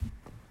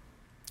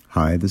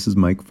Hi, this is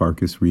Mike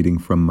Farkas reading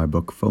from my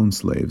book Phone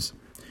Slaves.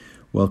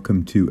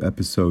 Welcome to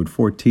episode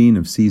 14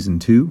 of season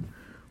 2,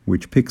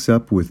 which picks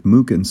up with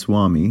Mook and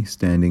Swami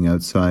standing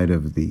outside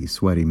of the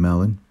Sweaty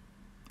Melon,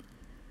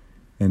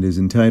 and is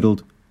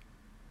entitled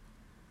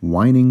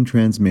Whining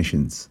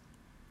Transmissions.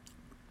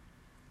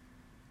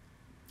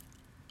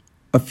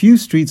 A few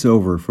streets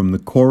over from the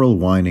choral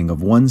whining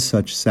of one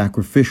such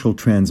sacrificial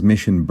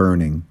transmission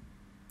burning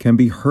can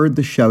be heard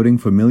the shouting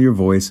familiar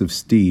voice of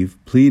Steve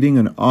pleading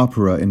an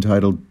opera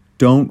entitled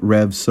Don't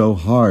Rev So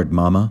Hard,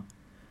 Mama.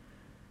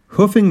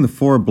 Hoofing the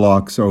 4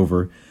 blocks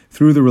over,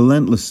 through the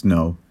relentless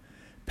snow,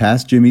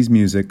 past Jimmy's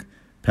music,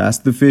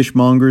 past the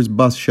fishmonger's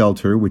bus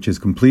shelter, which is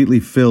completely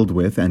filled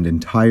with and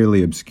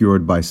entirely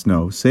obscured by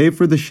snow, save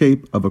for the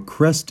shape of a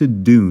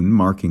crested dune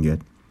marking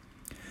it,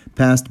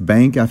 past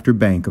bank after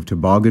bank of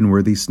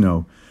toboggan-worthy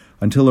snow,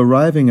 until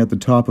arriving at the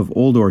top of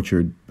Old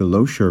Orchard,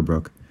 below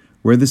Sherbrooke,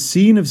 where the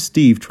scene of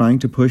Steve trying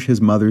to push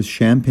his mother's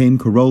champagne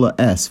Corolla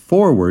S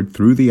forward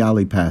through the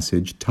alley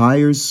passage,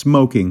 tires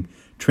smoking,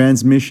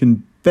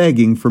 transmission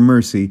begging for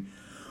mercy,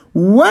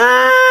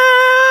 wah!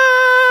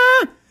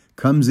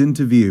 Comes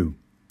into view.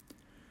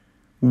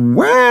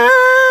 Wah!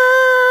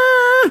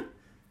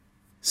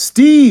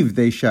 Steve,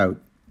 they shout.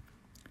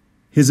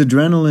 His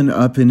adrenaline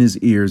up in his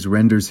ears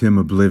renders him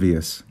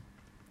oblivious.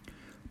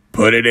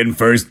 Put it in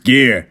first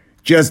gear.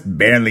 Just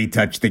barely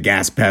touch the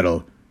gas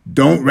pedal.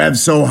 Don't rev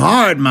so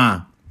hard,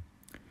 Ma.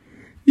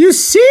 You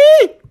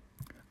see?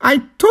 I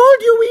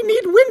told you we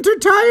need winter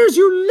tires,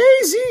 you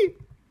lazy.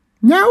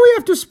 Now we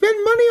have to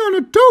spend money on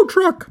a tow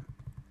truck.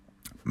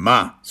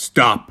 Ma,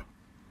 stop.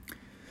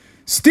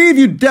 Steve,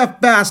 you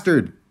deaf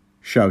bastard,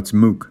 shouts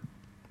Mook.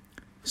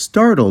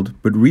 Startled,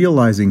 but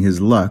realizing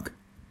his luck,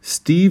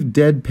 Steve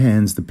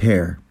deadpans the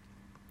pair.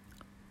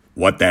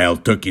 What the hell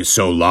took you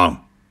so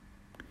long?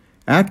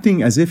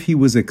 Acting as if he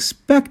was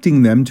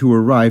expecting them to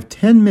arrive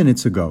 10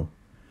 minutes ago.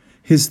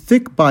 His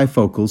thick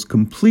bifocals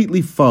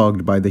completely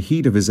fogged by the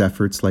heat of his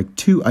efforts like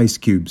 2 ice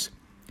cubes.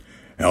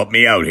 Help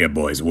me out here,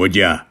 boys, would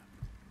ya?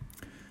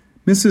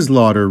 Mrs.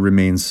 Lauder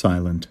remains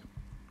silent.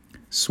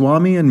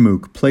 Swami and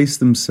Mook place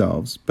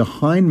themselves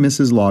behind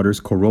Mrs. Lauder's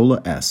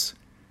Corolla S,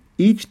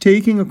 each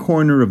taking a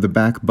corner of the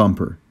back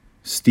bumper,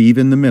 Steve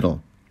in the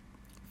middle,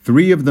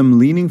 3 of them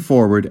leaning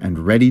forward and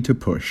ready to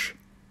push.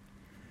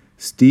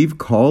 Steve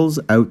calls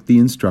out the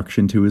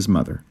instruction to his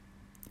mother.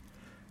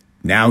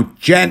 Now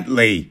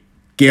gently!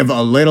 Give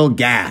a little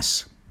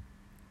gas.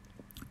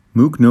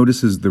 Mook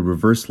notices the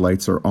reverse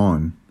lights are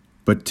on,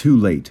 but too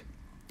late.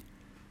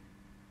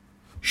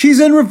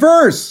 She's in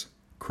reverse,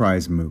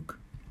 cries Mook.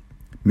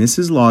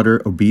 Mrs.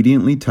 Lauder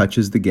obediently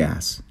touches the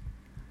gas.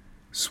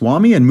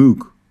 Swami and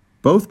Mook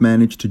both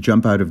manage to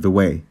jump out of the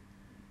way,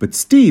 but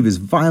Steve is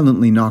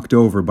violently knocked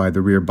over by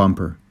the rear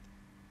bumper.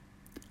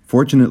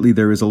 Fortunately,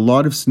 there is a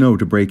lot of snow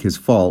to break his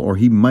fall, or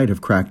he might have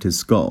cracked his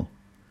skull.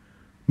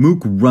 Mook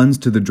runs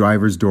to the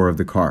driver's door of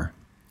the car.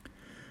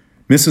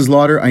 Mrs.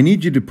 Lauder, I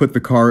need you to put the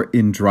car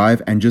in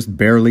drive and just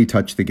barely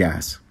touch the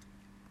gas.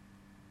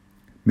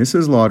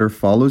 Mrs. Lauder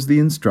follows the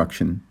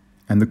instruction,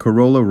 and the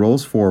Corolla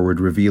rolls forward,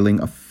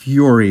 revealing a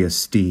furious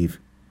Steve.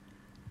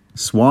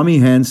 Swami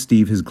hands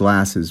Steve his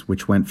glasses,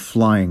 which went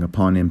flying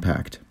upon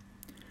impact.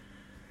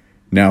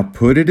 Now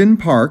put it in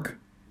park,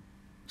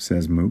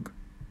 says Mook.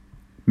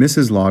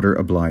 Mrs. Lauder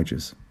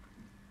obliges.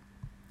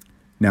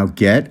 Now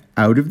get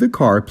out of the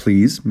car,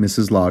 please,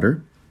 Mrs.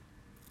 Lauder.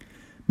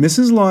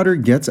 Mrs. Lauder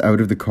gets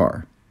out of the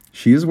car.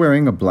 She is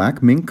wearing a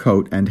black mink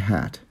coat and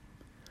hat.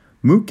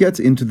 Mook gets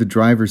into the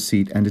driver's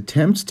seat and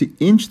attempts to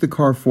inch the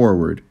car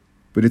forward,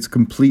 but it's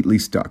completely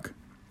stuck.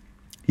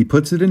 He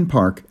puts it in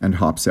park and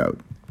hops out.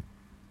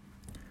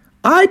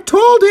 I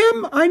told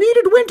him I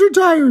needed winter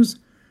tires,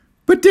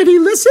 but did he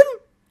listen?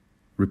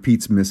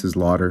 Repeats Mrs.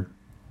 Lauder.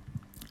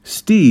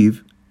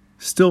 Steve,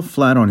 still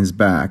flat on his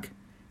back,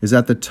 is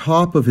at the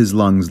top of his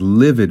lungs,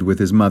 livid with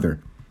his mother.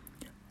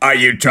 Are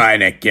you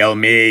trying to kill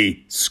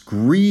me?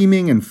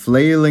 Screaming and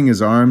flailing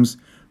his arms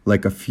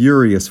like a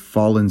furious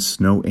fallen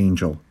snow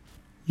angel.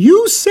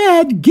 You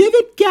said give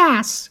it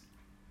gas.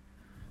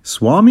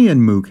 Swami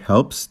and Mook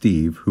help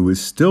Steve, who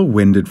is still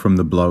winded from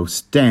the blow,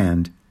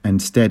 stand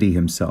and steady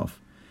himself.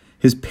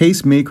 His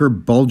pacemaker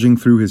bulging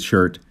through his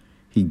shirt,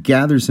 he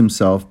gathers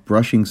himself,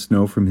 brushing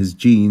snow from his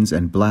jeans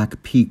and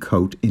black pea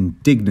coat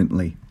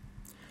indignantly.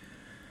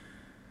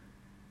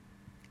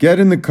 Get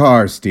in the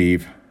car,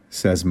 Steve,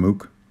 says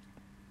Mook.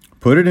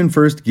 Put it in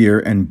first gear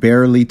and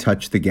barely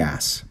touch the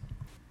gas.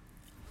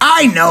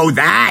 I know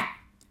that,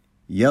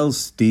 yells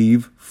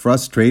Steve,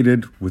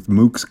 frustrated with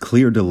Mook's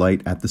clear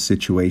delight at the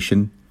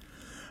situation.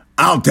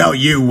 I'll tell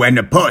you when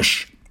to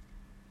push.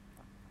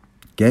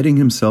 Getting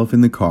himself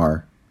in the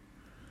car.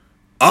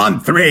 On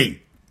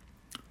 3.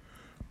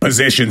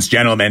 Positions,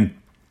 gentlemen.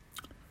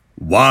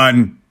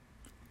 1,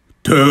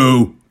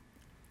 2,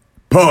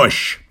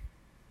 push.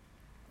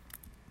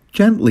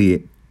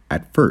 Gently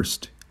at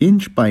first,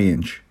 inch by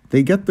inch,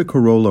 they get the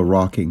Corolla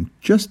rocking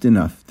just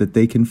enough that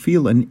they can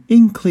feel an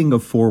inkling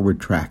of forward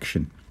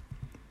traction.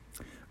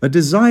 A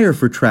desire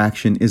for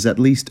traction is at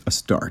least a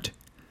start.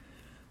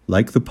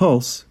 like the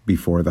pulse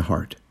before the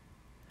heart.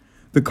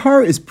 The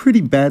car is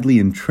pretty badly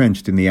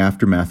entrenched in the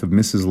aftermath of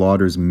Mrs.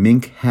 Lauder's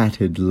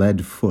mink-hatted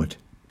lead foot.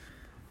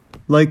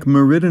 Like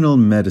meridional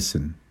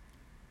medicine,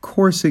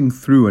 coursing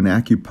through an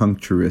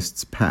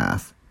acupuncturist's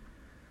path,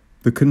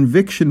 the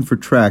conviction for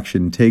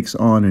traction takes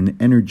on an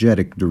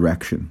energetic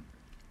direction.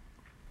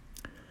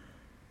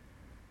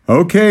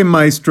 "Okay,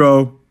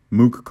 maestro,"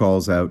 Mook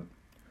calls out.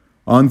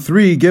 "On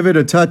 3, give it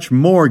a touch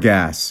more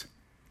gas.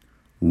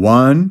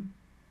 1,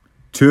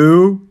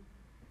 2,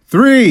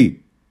 3.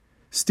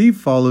 Steve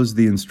follows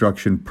the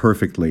instruction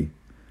perfectly,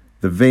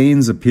 the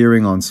veins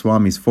appearing on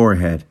Swami's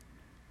forehead.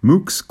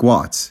 Mook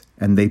squats,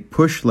 and they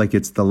push like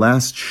it's the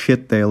last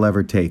shit they'll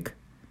ever take.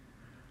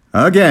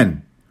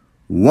 Again.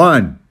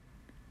 1,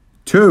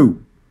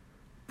 2,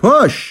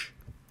 push.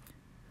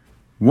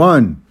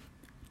 1,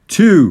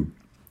 2,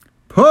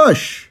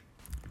 push.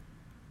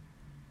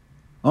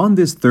 On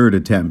this third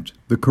attempt,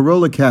 the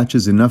Corolla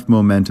catches enough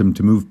momentum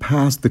to move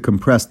past the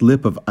compressed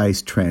lip of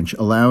ice trench,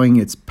 allowing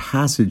its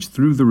passage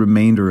through the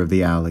remainder of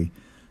the alley.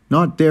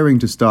 Not daring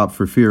to stop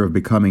for fear of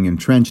becoming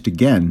entrenched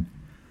again,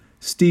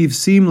 Steve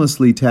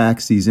seamlessly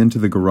taxis into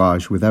the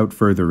garage without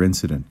further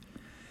incident,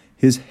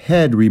 his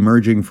head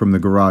remerging from the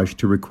garage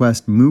to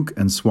request Mook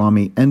and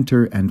Swami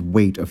enter and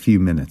wait a few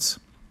minutes.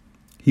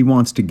 He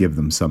wants to give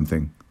them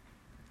something.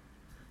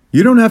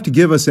 "You don't have to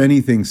give us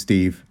anything,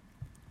 Steve."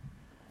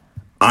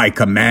 "I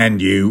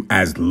command you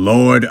as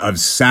Lord of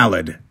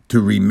Salad to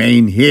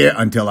remain here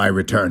until I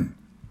return."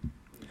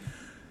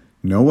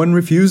 "No one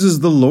refuses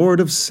the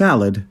Lord of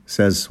Salad,"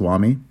 says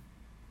Swami.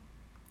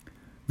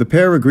 The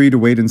pair agree to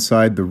wait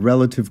inside the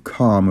relative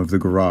calm of the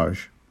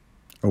garage,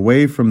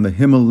 away from the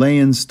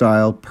Himalayan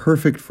style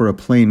perfect for a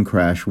plane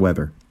crash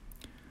weather,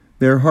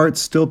 their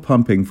hearts still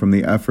pumping from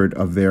the effort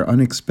of their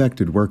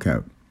unexpected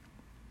workout.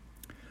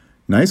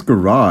 "Nice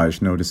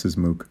garage," notices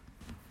Mook.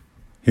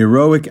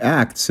 "Heroic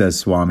act," says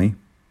Swami.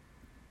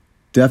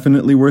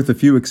 "Definitely worth a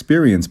few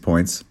experience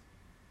points."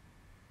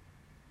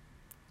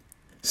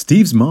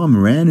 "Steve's mom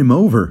ran him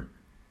over."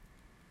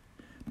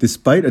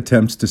 Despite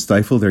attempts to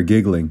stifle their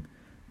giggling,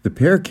 the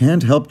pair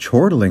can't help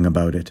chortling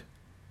about it.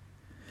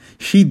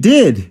 "She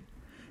did!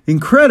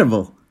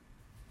 Incredible!"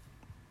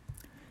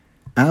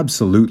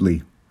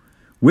 Absolutely.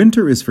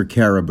 Winter is for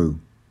caribou.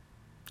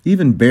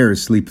 Even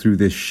bears sleep through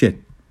this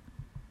shit.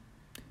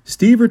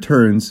 Steve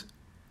returns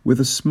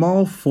with a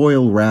small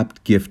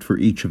foil-wrapped gift for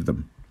each of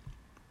them.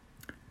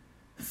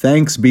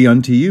 "Thanks be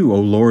unto you,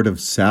 O Lord of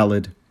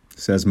Salad,"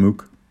 says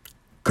Mook.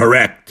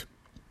 "Correct."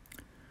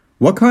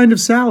 "What kind of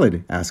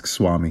salad?" asks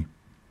Swami.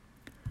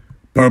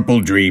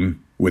 "Purple Dream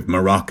with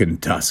Moroccan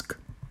tusk."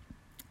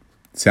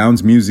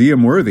 "Sounds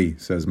museum-worthy,"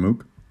 says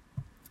Mook.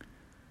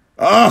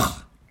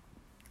 "Ugh!"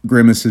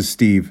 grimaces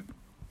Steve.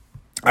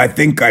 "I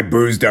think I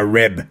bruised a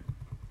rib."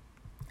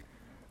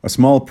 A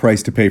small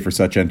price to pay for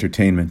such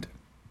entertainment.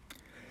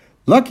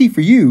 "Lucky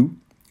for you,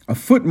 a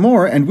foot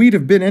more and we'd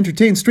have been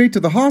entertained straight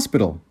to the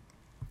hospital."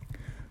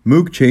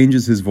 Mook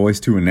changes his voice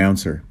to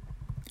announcer.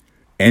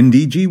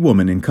 "NDG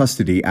woman in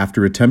custody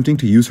after attempting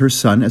to use her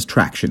son as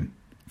traction.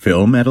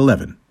 Film at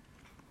 11.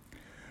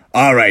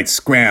 "All right,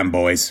 scram,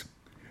 boys.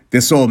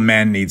 This old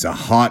man needs a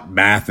hot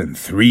bath and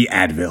 3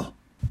 Advil."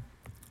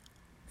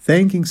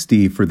 Thanking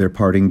Steve for their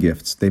parting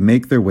gifts, they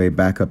make their way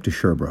back up to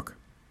Sherbrooke.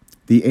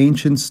 The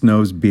ancient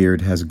Snow's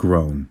beard has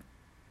grown.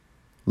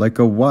 Like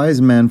a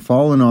wise man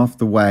fallen off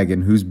the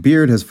wagon whose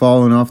beard has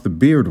fallen off the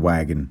beard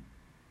wagon.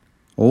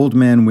 Old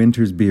Man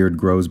Winter's beard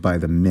grows by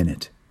the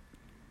minute.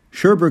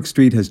 Sherbrooke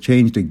Street has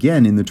changed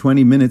again in the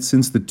 20 minutes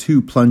since the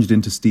two plunged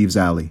into Steve's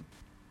alley.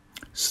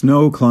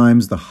 Snow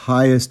climbs the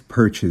highest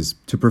perches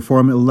to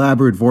perform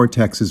elaborate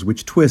vortexes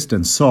which twist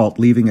and salt,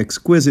 leaving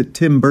exquisite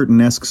Tim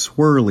Burton-esque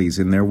swirlies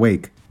in their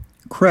wake.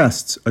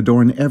 Crests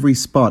adorn every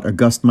spot a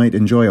gust might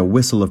enjoy a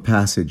whistle of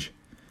passage.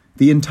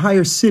 The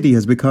entire city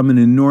has become an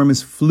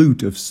enormous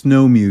flute of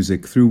snow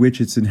music through which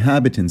its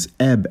inhabitants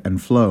ebb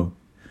and flow.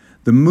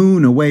 The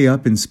moon away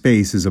up in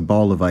space is a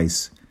ball of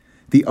ice.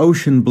 The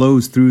ocean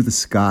blows through the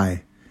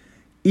sky.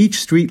 Each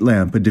street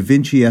lamp a Da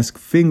Vinci-esque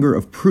finger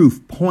of proof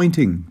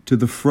pointing to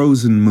the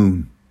frozen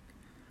moon.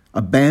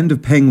 A band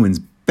of penguins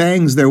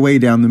bangs their way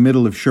down the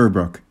middle of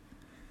Sherbrooke.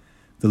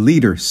 The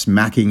leader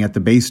smacking at the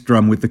bass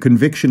drum with the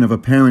conviction of a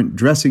parent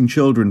dressing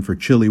children for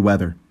chilly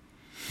weather.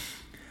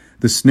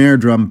 The snare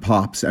drum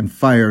pops and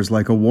fires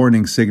like a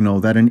warning signal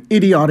that an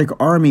idiotic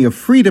army of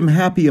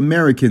freedom-happy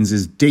Americans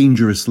is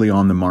dangerously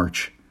on the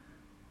march.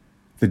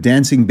 The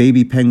dancing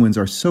baby penguins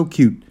are so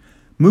cute,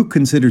 Mook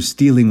considers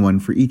stealing one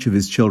for each of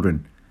his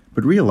children,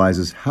 but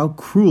realizes how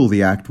cruel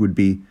the act would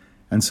be,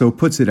 and so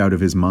puts it out of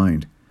his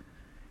mind.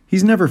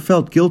 He's never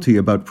felt guilty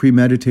about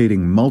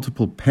premeditating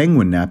multiple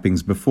penguin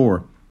nappings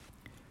before.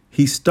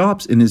 He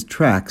stops in his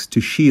tracks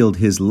to shield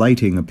his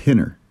lighting a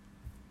pinner.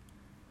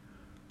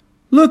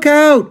 "Look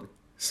out!"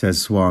 says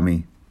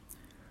Swami.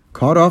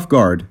 Caught off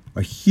guard,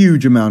 a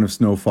huge amount of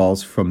snow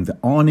falls from the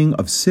awning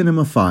of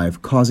Cinema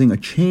 5, causing a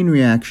chain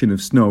reaction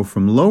of snow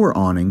from lower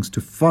awnings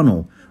to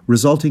funnel,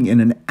 resulting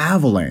in an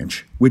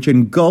avalanche which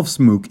engulfs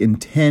Mook in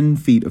 10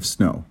 feet of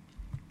snow.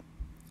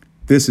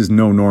 This is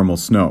no normal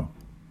snow.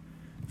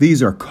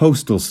 These are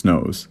coastal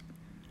snows.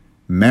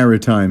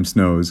 Maritime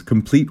snows,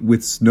 complete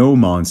with snow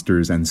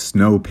monsters and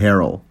snow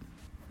peril.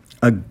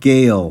 A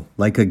gale,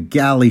 like a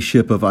galley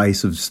ship of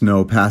ice of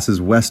snow, passes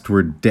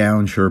westward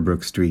down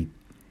Sherbrooke Street.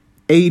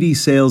 80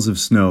 sails of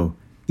snow,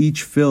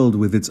 each filled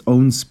with its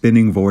own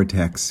spinning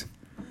vortex.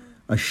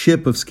 A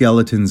ship of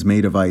skeletons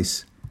made of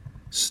ice.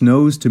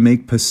 Snows to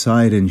make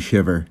Poseidon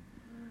shiver.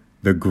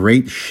 The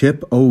great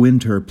ship o'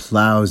 winter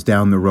plows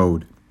down the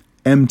road,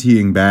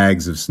 emptying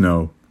bags of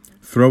snow,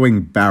 throwing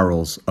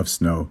barrels of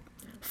snow,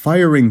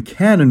 firing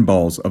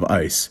cannonballs of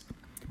ice.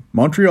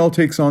 Montreal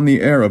takes on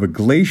the air of a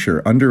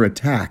glacier under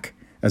attack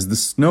as the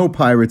snow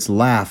pirates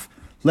laugh,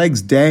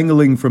 legs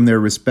dangling from their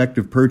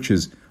respective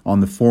perches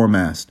on the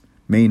foremast,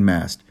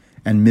 mainmast,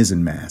 and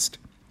mizzenmast.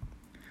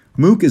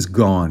 Mook is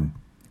gone,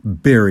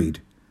 buried.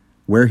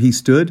 Where he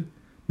stood,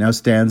 now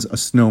stands a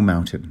snow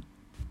mountain.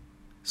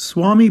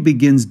 Swami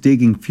begins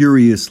digging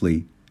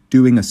furiously,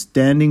 doing a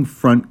standing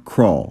front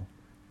crawl,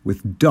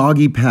 with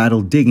doggy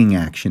paddle digging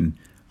action,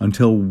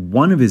 until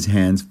one of his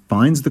hands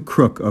finds the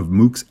crook of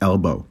Mook's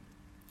elbow.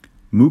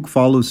 Mook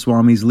follows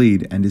Swami's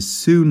lead and is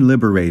soon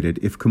liberated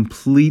if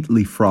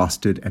completely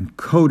frosted and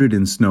coated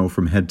in snow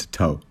from head to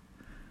toe.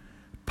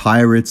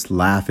 Pirates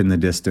laugh in the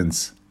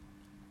distance.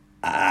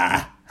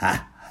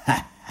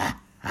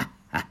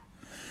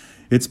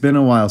 It's been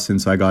a while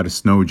since I got a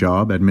snow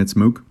job, admits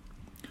Mook.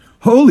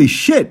 Holy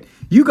shit,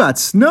 you got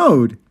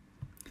snowed!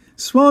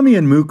 Swami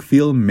and Mook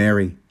feel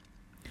merry.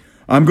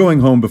 I'm going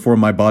home before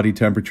my body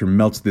temperature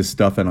melts this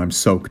stuff and I'm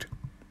soaked.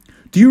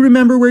 Do you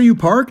remember where you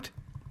parked?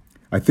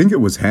 I think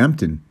it was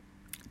Hampton.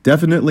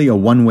 Definitely a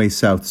one-way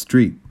south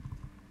street.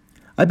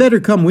 I better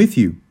come with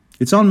you.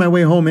 It's on my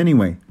way home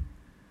anyway.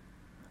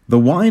 The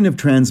whine of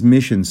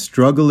transmission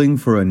struggling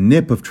for a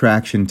nip of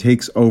traction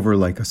takes over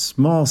like a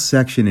small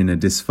section in a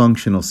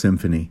dysfunctional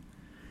symphony.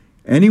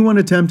 Anyone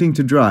attempting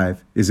to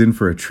drive is in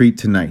for a treat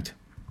tonight.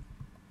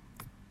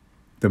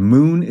 The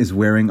moon is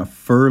wearing a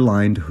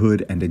fur-lined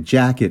hood and a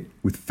jacket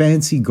with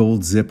fancy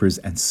gold zippers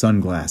and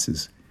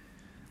sunglasses.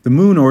 The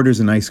moon orders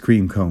an ice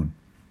cream cone.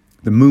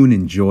 The moon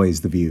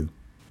enjoys the view.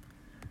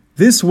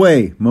 This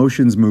way,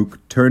 motions Mook,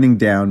 turning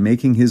down,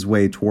 making his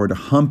way toward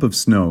a hump of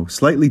snow,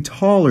 slightly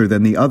taller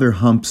than the other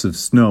humps of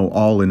snow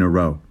all in a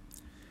row.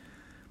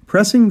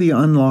 Pressing the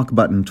unlock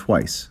button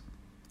twice,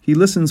 he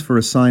listens for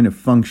a sign of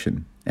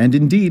function, and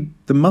indeed,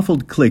 the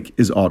muffled click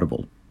is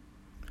audible.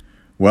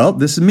 Well,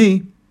 this is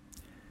me.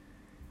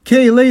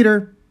 'Kay,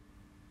 later.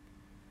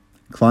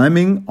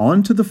 Climbing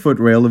onto the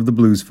footrail of the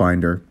Blues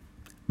Finder,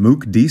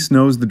 Mook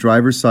de-snows the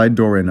driver's side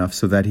door enough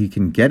so that he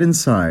can get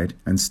inside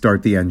and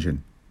start the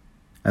engine.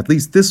 At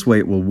least this way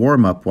it will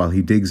warm up while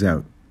he digs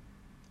out.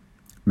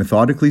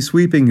 Methodically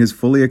sweeping his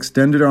fully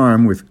extended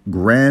arm with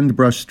grand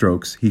brush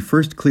strokes, he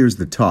first clears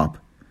the top,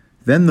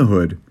 then the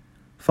hood,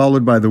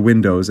 followed by the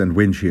windows and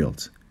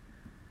windshields.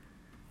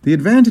 The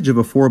advantage of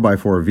a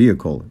 4x4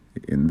 vehicle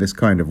in this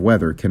kind of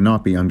weather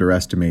cannot be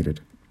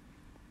underestimated.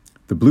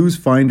 The Blues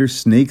Finder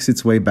snakes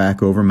its way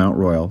back over Mount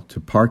Royal to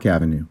Park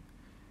Avenue,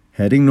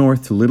 heading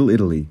north to Little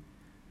Italy,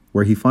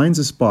 where he finds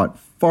a spot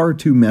far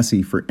too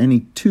messy for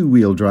any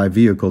two-wheel drive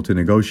vehicle to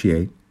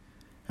negotiate,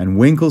 and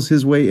winkles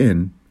his way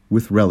in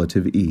with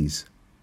relative ease.